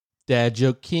Dad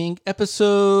Joke King,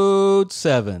 episode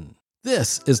 7.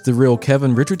 This is the real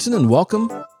Kevin Richardson, and welcome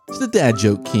to the Dad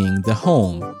Joke King, the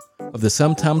home of the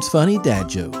sometimes funny dad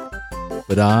joke.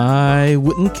 But I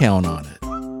wouldn't count on it.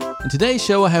 In today's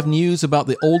show, I have news about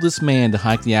the oldest man to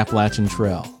hike the Appalachian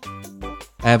Trail.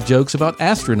 I have jokes about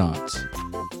astronauts.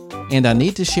 And I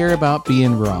need to share about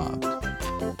being robbed.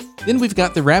 Then we've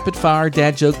got the rapid fire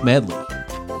dad joke medley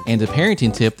and a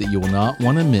parenting tip that you will not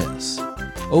want to miss.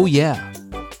 Oh yeah.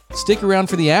 Stick around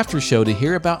for the after show to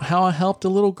hear about how I helped a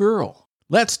little girl.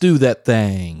 Let's do that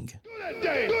thing. Do that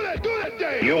thing. Do that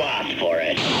thing. You asked for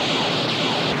it.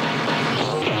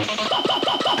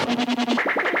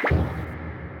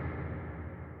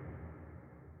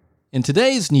 In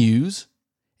today's news,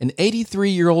 an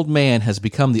 83-year-old man has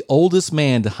become the oldest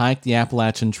man to hike the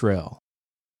Appalachian Trail.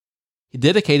 He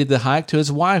dedicated the hike to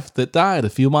his wife that died a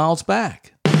few miles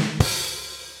back.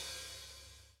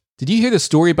 Did you hear the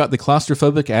story about the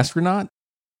claustrophobic astronaut?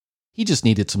 He just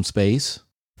needed some space.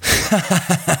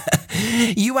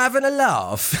 You having a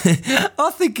laugh? I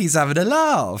think he's having a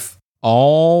laugh.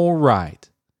 All right.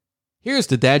 Here's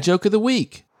the dad joke of the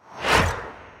week.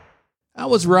 I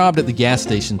was robbed at the gas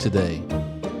station today.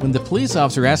 When the police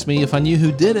officer asked me if I knew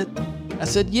who did it, I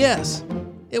said yes.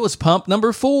 It was pump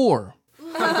number 4.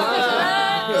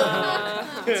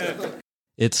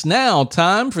 It's now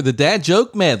time for the dad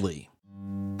joke medley.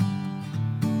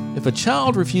 If a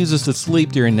child refuses to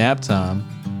sleep during nap time,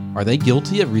 are they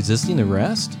guilty of resisting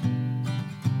arrest?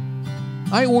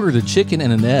 I ordered a chicken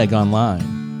and an egg online.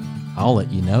 I'll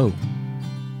let you know.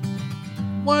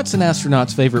 What's an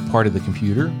astronaut's favorite part of the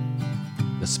computer?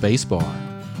 The space bar.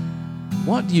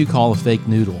 What do you call a fake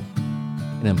noodle?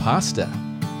 An impasta.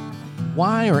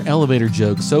 Why are elevator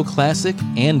jokes so classic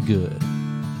and good?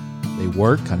 They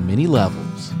work on many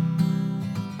levels.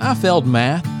 I failed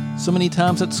math so many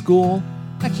times at school,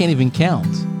 I can't even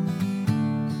count.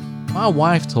 My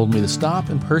wife told me to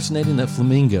stop impersonating a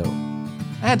flamingo.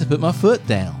 I had to put my foot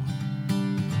down.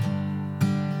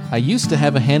 I used to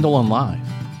have a handle on life,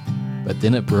 but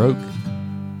then it broke.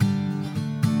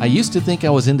 I used to think I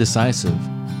was indecisive,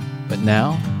 but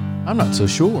now I'm not so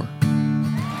sure.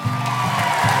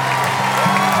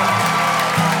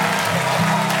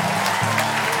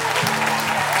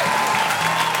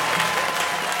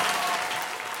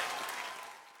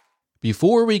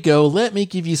 Before we go, let me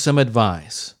give you some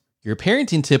advice. Your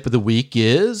parenting tip of the week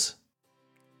is,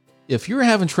 if you're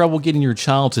having trouble getting your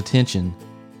child's attention,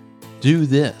 do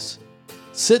this.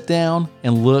 Sit down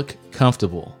and look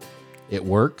comfortable. It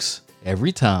works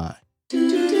every time.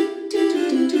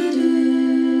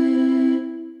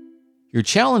 Your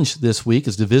challenge this week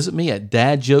is to visit me at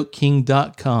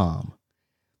dadjokeking.com.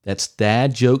 That's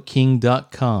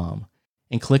dadjokeking.com.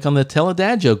 And click on the Tell a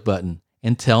Dad Joke button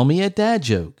and tell me a dad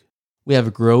joke. We have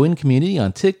a growing community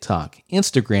on TikTok,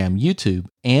 Instagram, YouTube,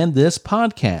 and this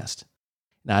podcast.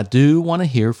 And I do want to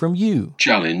hear from you.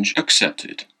 Challenge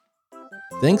accepted.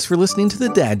 Thanks for listening to the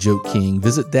Dad Joke King.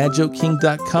 Visit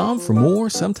dadjokeking.com for more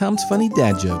sometimes funny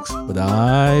dad jokes, but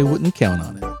I wouldn't count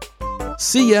on it.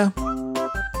 See ya!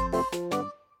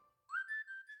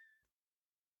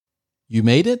 You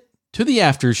made it to the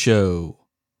after show.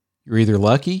 You're either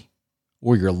lucky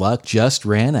or your luck just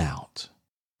ran out.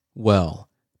 Well,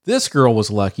 this girl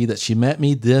was lucky that she met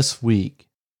me this week.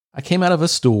 I came out of a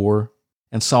store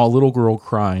and saw a little girl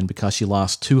crying because she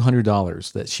lost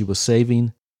 $200 that she was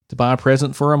saving to buy a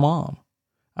present for her mom.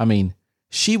 I mean,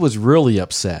 she was really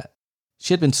upset.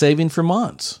 She had been saving for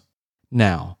months.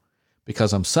 Now,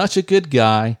 because I'm such a good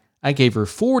guy, I gave her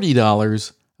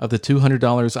 $40 of the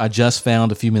 $200 I just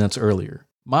found a few minutes earlier.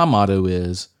 My motto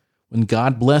is, when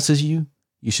God blesses you,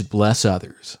 you should bless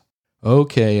others.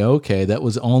 Okay, that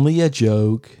was only a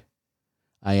joke.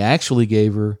 I actually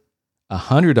gave her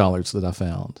 $100 that I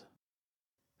found.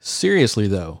 Seriously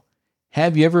though,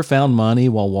 have you ever found money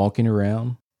while walking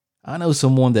around? I know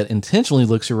someone that intentionally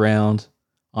looks around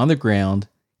on the ground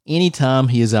anytime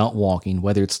he is out walking,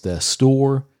 whether it's the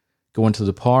store, going to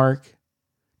the park,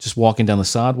 just walking down the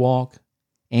sidewalk,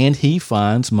 and he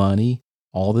finds money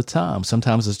all the time.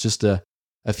 Sometimes it's just a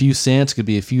few cents, could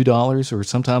be a few dollars, or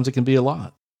sometimes it can be a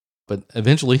lot. But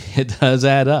eventually it does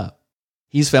add up.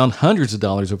 He's found hundreds of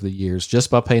dollars over the years just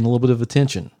by paying a little bit of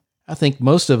attention. I think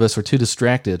most of us are too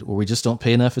distracted, or we just don't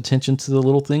pay enough attention to the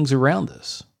little things around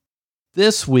us.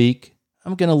 This week,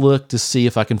 I'm going to look to see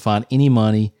if I can find any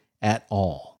money at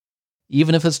all,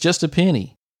 even if it's just a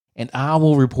penny, and I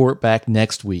will report back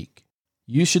next week.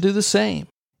 You should do the same.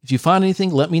 If you find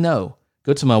anything, let me know.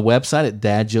 Go to my website at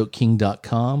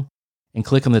dadjokeking.com and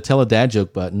click on the Tell a Dad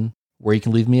Joke button where you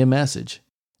can leave me a message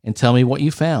and tell me what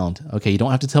you found. Okay, you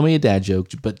don't have to tell me a dad joke,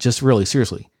 but just really,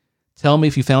 seriously, Tell me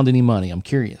if you found any money. I'm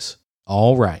curious.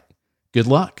 All right. Good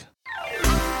luck.